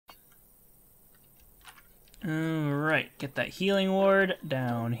Alright, get that healing ward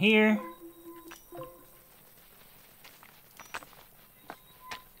down here.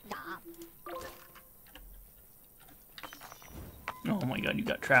 Oh my god, you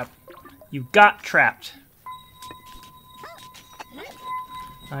got trapped. You got trapped.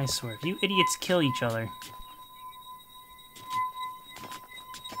 I swear, if you idiots kill each other.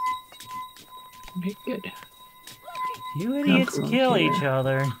 Okay, good. You idiots kill each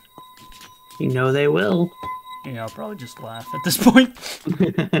other. You know they will. Yeah, I'll probably just laugh at this point.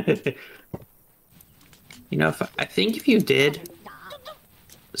 You know, I think if you did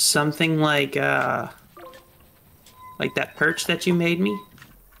something like that perch that you made me,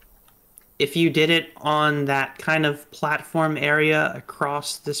 if you did it on that kind of platform area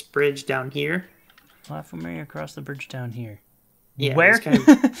across this bridge down here. Platform area across the bridge down here. Yeah, where? This kind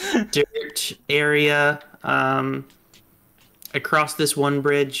of dirt area across this one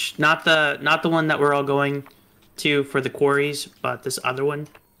bridge. Not the one that we're all going to for the quarries, but this other one.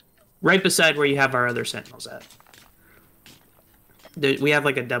 Right beside where you have our other sentinels at. We have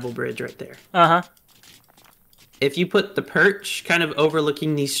like a double bridge right there. Uh-huh. If you put the perch kind of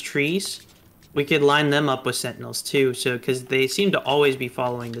overlooking these trees, we could line them up with sentinels too, so because they seem to always be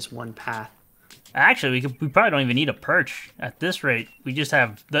following this one path. Actually, we probably don't even need a perch at this rate. We just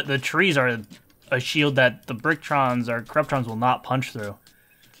have the trees are a shield that the Bricktrons or Corruptrons will not punch through.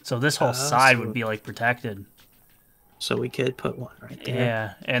 So this whole side would be like protected. So we could put one right there.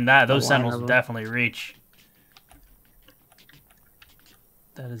 Yeah, and those sentinels will definitely reach.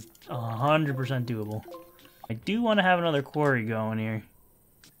 That is 100% doable. I do want to have another quarry going here.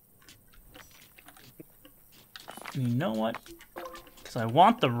 You know what? Because I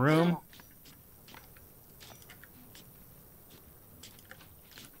want the room.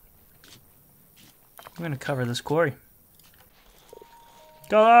 I'm going to cover this quarry.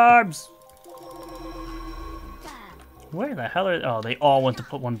 Garbs! Where the hell are... Oh, they all went to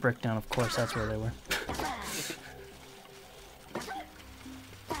put one brick down. Of course, that's where they were.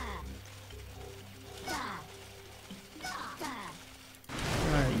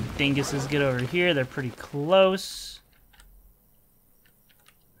 Alright, dinguses, get over here. They're pretty close.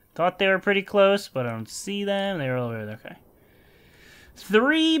 Thought they were pretty close, but I don't see them. They were over there. Okay.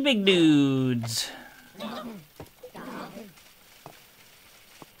 3 big dudes.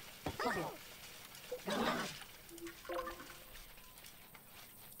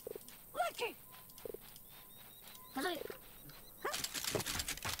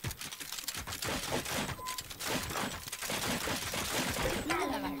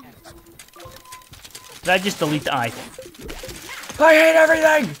 Did I just delete the eye? I hate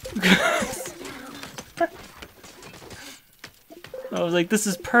everything! I was like, this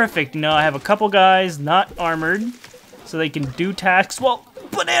is perfect. You know, I have a couple guys not armored, so they can do tasks. Well,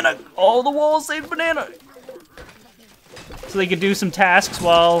 banana! All the walls say banana! So they can do some tasks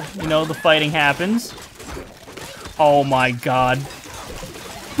while, you know, the fighting happens. Oh my god.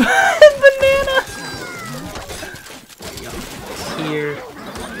 Banana! Here.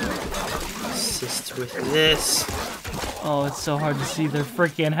 Assist with this. Oh, it's so hard to see their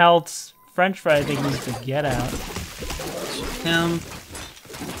freaking healths. French fry, I think, needs to get out. Him.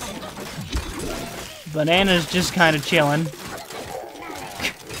 Banana's just kind of chilling.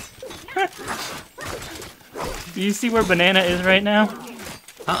 Do you see where Banana is right now?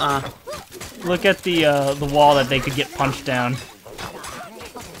 Look at the wall that they could get punched down.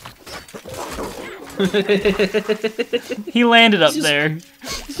 He landed up there.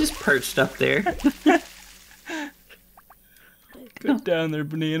 He's just perched up there. Get down there,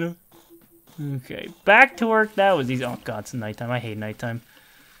 Banana. Okay, back to work. That was easy. Oh god, it's nighttime. I hate nighttime.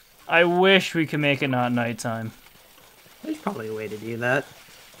 I wish we could make it not nighttime. There's probably a way to do that.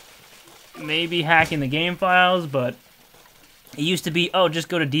 Maybe hacking the game files, but it used to be, oh, just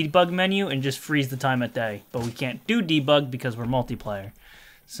go to debug menu and just freeze the time at day. But we can't do debug because we're multiplayer.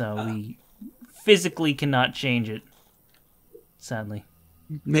 So we physically cannot change it, sadly.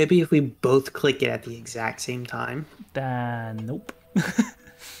 Maybe if we both click it at the exact same time. Nope.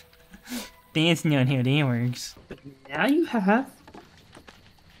 That's not how that works. But now you have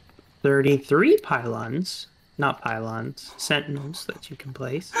 33 pylons. Not pylons. Sentinels that you can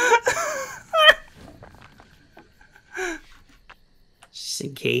place. Just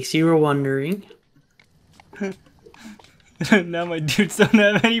in case you were wondering. Now my dudes don't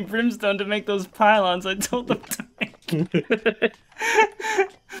have any brimstone to make those pylons I told them to make.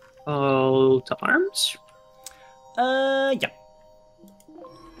 Oh, to arms? Yeah.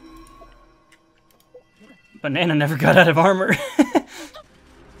 Banana never got out of armor.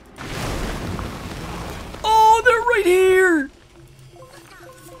 Oh, they're right here!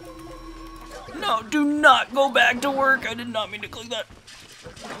 No, No, do not go back to work. I did not mean to click that.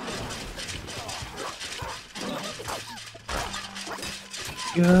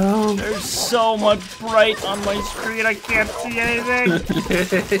 Go. There's so much bright on my screen, I can't see anything.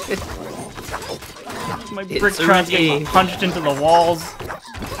 My Bricktrons getting punched into the walls.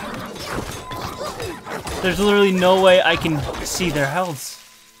 There's literally no way I can see their healths.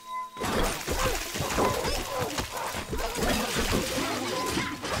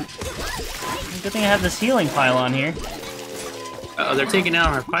 Good thing I have this healing pylon here. Oh, they're taking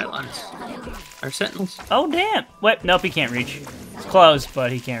out our pylons. Our sentinels. Oh, damn. Wait, nope, he can't reach. It's close,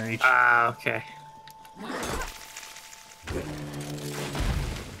 but he can't reach. Ah, okay.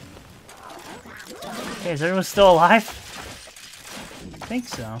 Okay, is everyone still alive? I think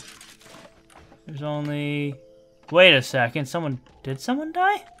so. There's only... Wait a second, Did someone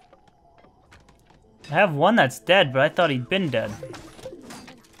die? I have one that's dead, but I thought he'd been dead.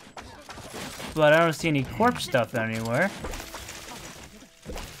 But I don't see any corpse stuff anywhere.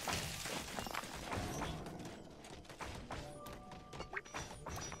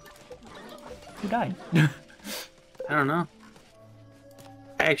 Who died? I don't know.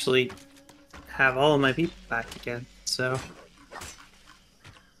 I actually have all of my people back again, so...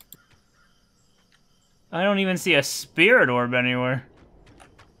 I don't even see a spirit orb anywhere.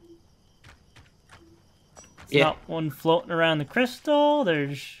 There's not one floating around the crystal.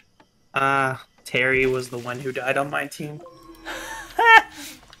 There's... Terry was the one who died on my team.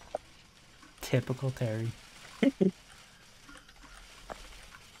 Typical Terry. Okay,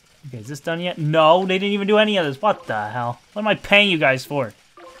 is this done yet? No, they didn't even do any of this. What the hell? What am I paying you guys for?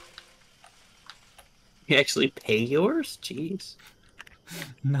 You actually pay yours? Jeez.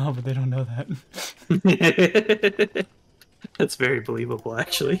 No, but they don't know that. That's very believable,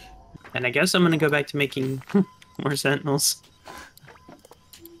 actually. And I guess I'm gonna go back to making more sentinels.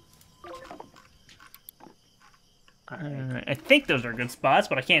 I think those are good spots,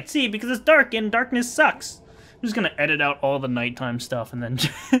 but I can't see because it's dark and darkness sucks. I'm just gonna edit out all the nighttime stuff and then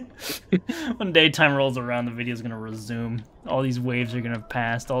when daytime rolls around, the video's gonna resume. All these waves are gonna have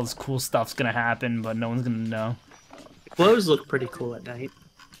passed, all this cool stuff's gonna happen, but no one's gonna know. Glows look pretty cool at night.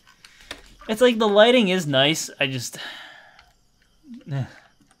 It's like the lighting is nice, I just... I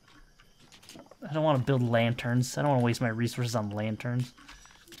don't want to build lanterns. I don't want to waste my resources on lanterns.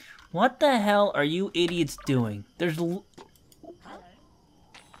 What the hell are you idiots doing? There's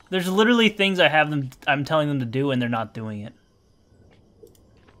literally things I'm telling them to do and they're not doing it.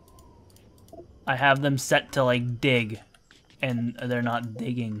 I have them set to like dig and they're not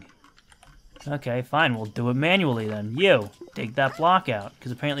digging. Okay, fine, we'll do it manually then. You, dig that block out,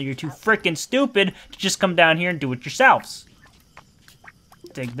 because apparently you're too freaking stupid to just come down here and do it yourselves.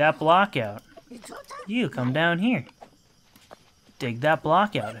 Dig that block out. You, come down here. Dig that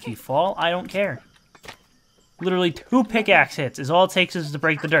block out. If you fall, I don't care. Literally 2 pickaxe hits is all it takes is to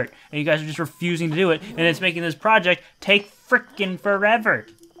break the dirt. And you guys are just refusing to do it, and it's making this project take frickin' forever.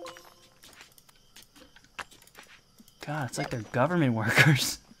 God, it's like they're government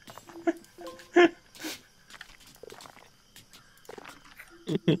workers.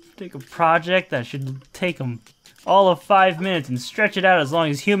 Take a project that should take them all of 5 minutes and stretch it out as long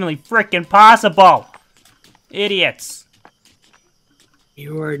as humanly frickin' possible. Idiots.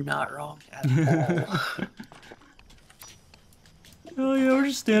 You are not wrong at all. Oh yeah, we're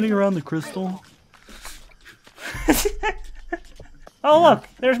just standing around the crystal. Oh look,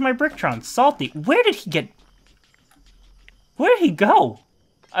 there's my Bricktrons, Salty. Where did he go?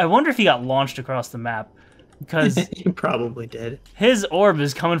 I wonder if he got launched across the map. Because he probably did. His orb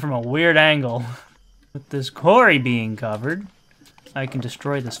is coming from a weird angle. With this quarry being covered, I can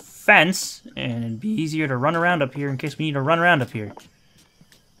destroy this fence, and it'd be easier to run around up here in case we need to run around up here.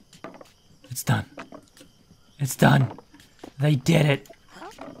 It's done. It's done. They did it.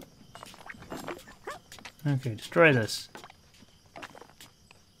 Okay, destroy this.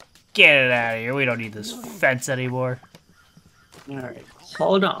 Get it out of here. We don't need this fence anymore. Alright,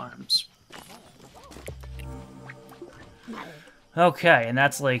 hold arms. Okay, and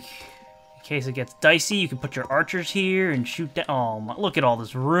that's like, in case it gets dicey, you can put your archers here and shoot down. Oh, my, look at all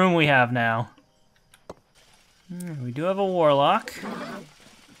this room we have now. We do have a warlock,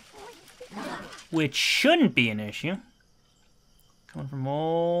 which shouldn't be an issue. Coming from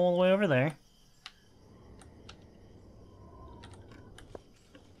all the way over there.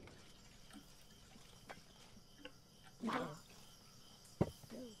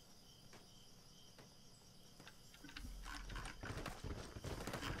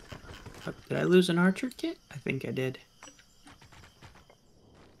 Did I lose an archer kit? I think I did.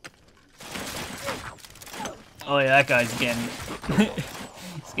 Oh yeah, that guy's getting...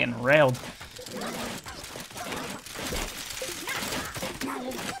 he's getting railed.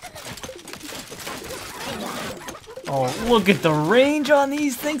 Oh, look at the range on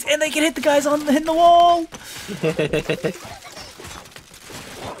these things, and they can hit the guys hitting the wall.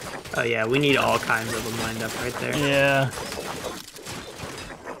 Oh yeah, we need all kinds of them lined up right there. Yeah.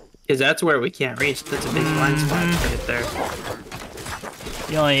 Because that's where we can't reach. That's a big blind spot right there.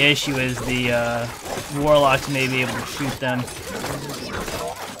 The only issue is the warlocks may be able to shoot them.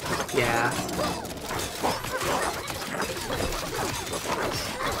 Yeah.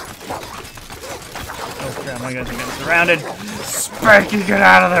 Oh crap, my guys are getting surrounded. Spanky, get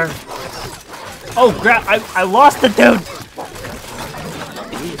out of there! Oh crap, I lost the dude!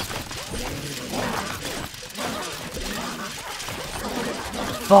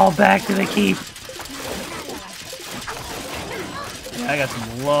 Fall back to the keep. I got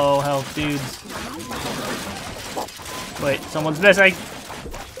some low health dudes. Wait, someone's missing.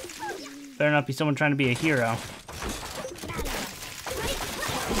 Better not be someone trying to be a hero.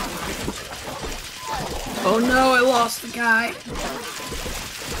 Oh no, I lost the guy.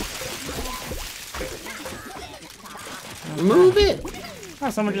 Move it. Oh,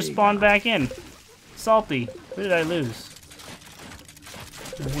 someone just spawned back in. Salty. Who did I lose?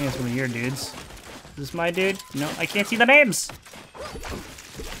 I think it's one of your dudes. Is this my dude? No, I can't see the names.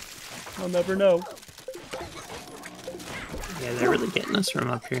 I'll never know. Yeah, they're really getting us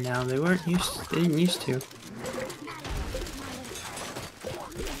from up here now. They weren't used. They didn't used to.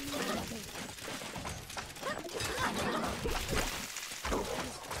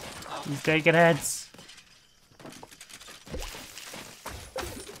 He's taking heads.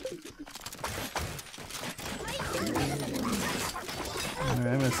 Alright,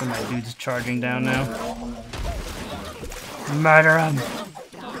 I'm gonna send my dudes charging down now. Murder him!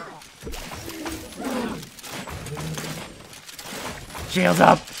 Shields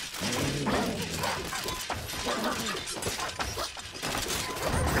up!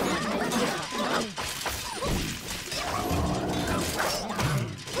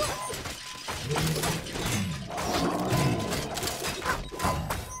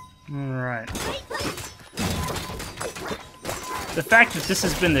 Alright. The fact that this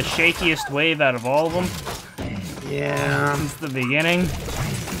has been the shakiest wave out of all of them. Yeah. Since the beginning.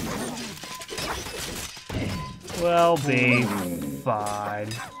 Will be fine.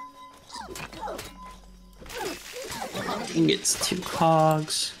 I think it's 2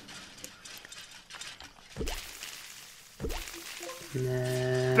 cogs.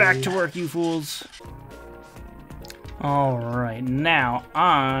 Then... Back to work, you fools. Alright, now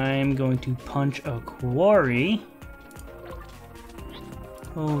I'm going to punch a quarry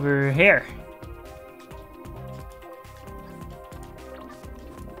over here.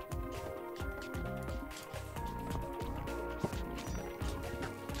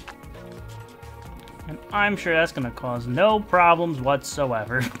 And I'm sure that's going to cause no problems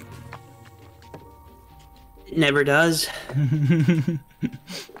whatsoever. It never does.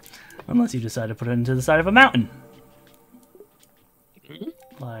 Unless you decide to put it into the side of a mountain.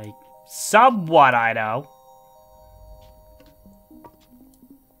 Like, somewhat I know.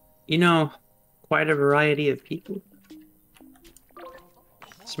 You know, quite a variety of people.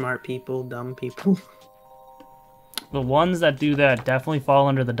 Smart people, dumb people. The ones that do that definitely fall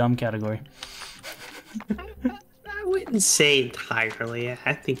under the dumb category. I wouldn't say entirely.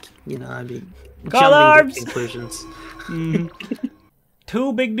 I think, you know, I'd be Call jumping arms! to conclusions.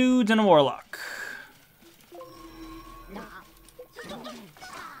 2 big dudes and a warlock.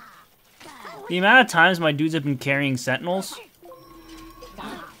 The amount of times my dudes have been carrying sentinels,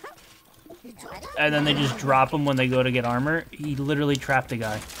 and then they just drop them when they go to get armor, he literally trapped a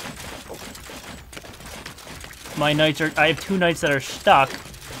guy. My knights are... I have 2 knights that are stuck.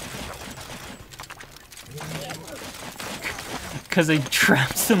 Because they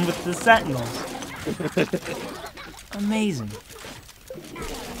trapped them with the sentinels. Amazing.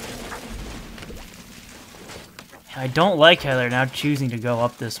 I don't like how they're now choosing to go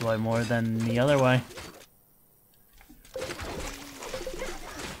up this way more than the other way.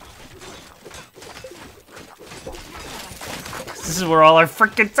 This is where all our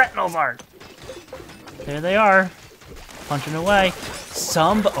freaking sentinels are. There they are. Punching away.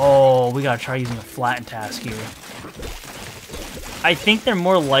 Oh, we gotta try using a flatten task here. I think they're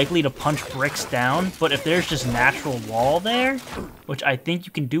more likely to punch bricks down, but if there's just natural wall there, which I think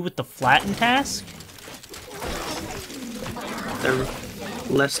you can do with the flatten task, They're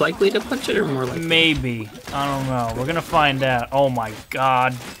less likely to punch it or more likely? maybe. I don't know. We're gonna find out. Oh my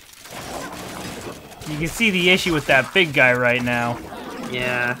god. You can see the issue with that big guy right now.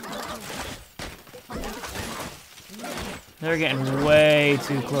 Yeah. They're getting way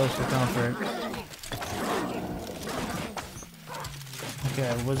too close for comfort. Okay,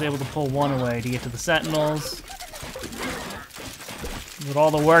 I was able to pull one away to get to the sentinels. But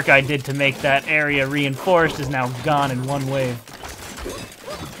all the work I did to make that area reinforced is now gone in one wave.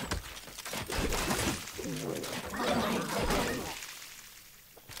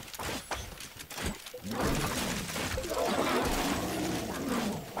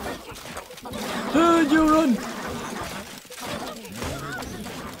 You run!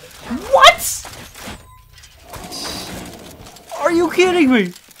 What? Are you kidding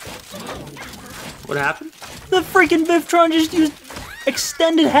me? What happened? The freaking Bricktrons just used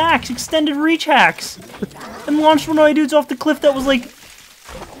extended hacks, extended reach hacks, and launched one of my dudes off the cliff that was like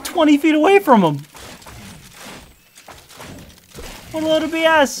 20 feet away from him. What a load of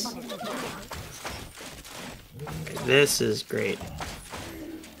BS. This is great.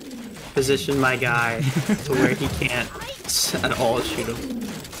 Position my guy to where he can't at all shoot him.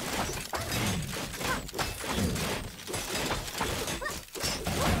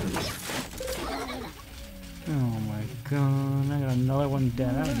 Oh my god, I got another one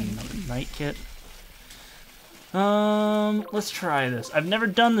dead. I don't need another night kit. Let's try this. I've never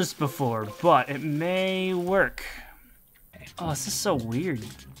done this before, but it may work. Oh, this is so weird.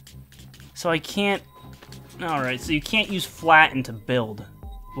 So I can't... Alright, so you can't use flatten to build.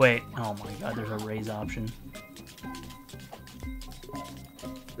 Wait, oh my god, there's a raise option. Is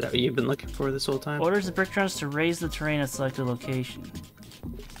that what you've been looking for this whole time? Orders the Bricktrons to raise the terrain at selected location.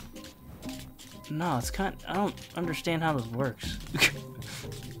 No, it's kind of, I don't understand how this works.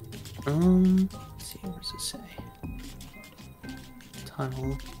 Let's see, what does it say?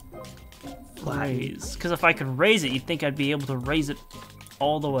 Tunnel. Raise. Because if I could raise it, you'd think I'd be able to raise it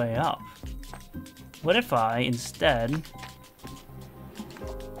all the way up. What if I, instead...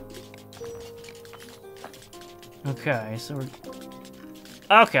 Okay, so we're...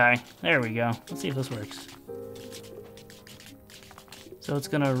 Okay, there we go. Let's see if this works. So it's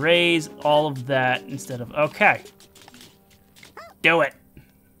gonna raise all of that instead of... Okay. Do it!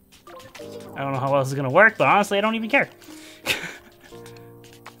 I don't know how else it's gonna work, but honestly, I don't even care.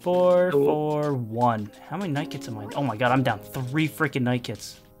 4, 4, 1. How many night kits am I... Oh my god, I'm down 3 freaking night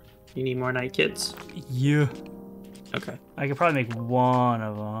kits. You need more night kits? Yeah. Okay. I could probably make one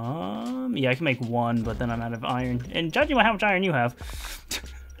of them. Yeah, I can make one, but then I'm out of iron. And judging by how much iron you have...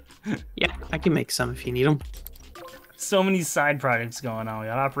 Yeah, I can make some if you need them. So many side projects going on. We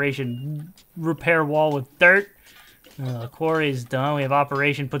got Operation Repair Wall with dirt. Quarry is done. We have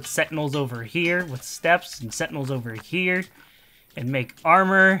Operation Put Sentinels over here with steps and Sentinels over here. And make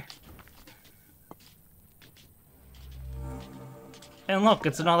armor. And look,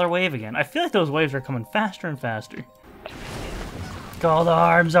 it's another wave again. I feel like those waves are coming faster and faster. Call the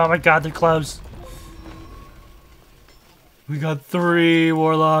arms. Oh my god, they're close. We got 3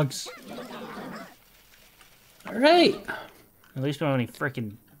 warlocks. Alright. At least we don't have any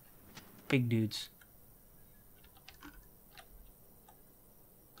freaking big dudes.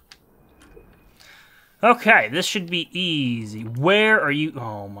 Okay, this should be easy. Where are you?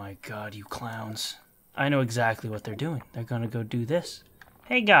 Oh my god, you clowns. I know exactly what they're doing. They're gonna go do this.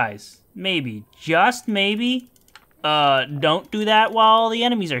 Hey guys, maybe, just maybe, don't do that while the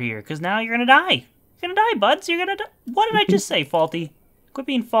enemies are here, because now you're gonna die. You're gonna die, buds. You're gonna die. What did I just say, Faulty? Quit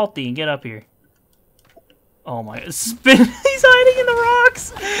being faulty and get up here. Oh my, Spin, he's hiding in the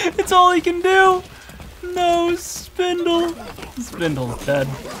rocks! It's all he can do! No, Spindle. Spindle's dead.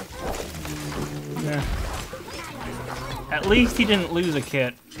 Yeah. At least he didn't lose a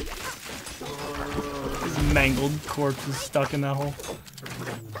kit. His mangled corpse is stuck in that hole.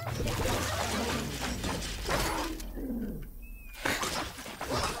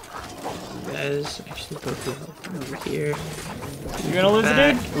 Guys, actually go over here. You're gonna lose it,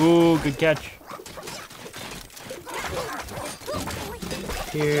 dude? Ooh, good catch.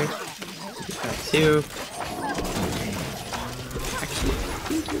 Here. Got 2. Actually,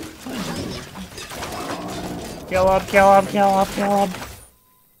 kill up, kill up, kill up, kill up.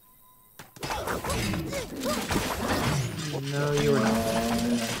 no, you were not.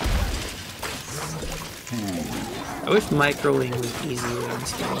 I wish microing was easier in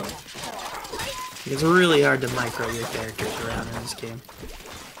this game. It's really hard to micro your characters around in this game.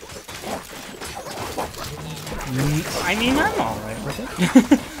 I mean, I'm alright with it.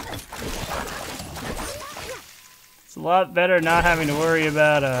 It's a lot better not having to worry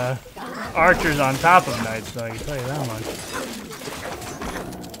about archers on top of knights, though, I can tell you that much.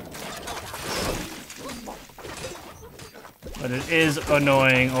 But it is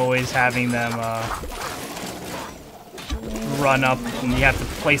annoying always having them run up and you have to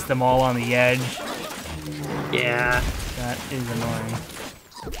place them all on the edge. Yeah. That is annoying.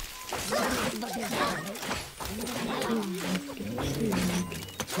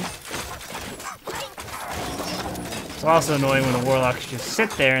 It's also annoying when the warlocks just sit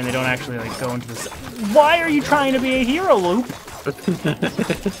there and they don't actually like go into the. Why are you trying to be a hero, Loop?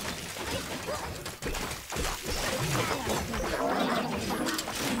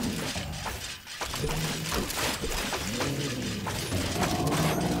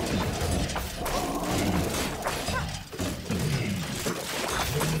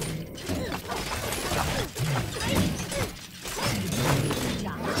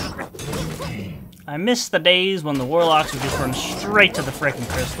 I miss the days when the warlocks would just run straight to the frickin'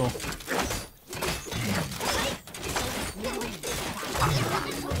 crystal.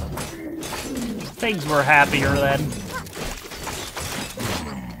 Things were happier then.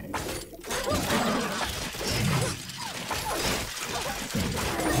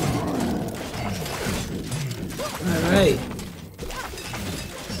 Alright.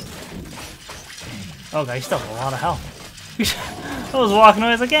 Okay, he still has a lot of health. I was walking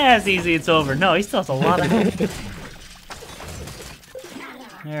away, I was like, yeah, it's easy, it's over. No, he still has a lot of health.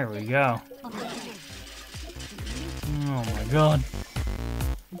 There we go. Oh my god.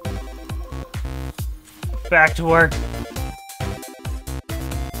 Back to work.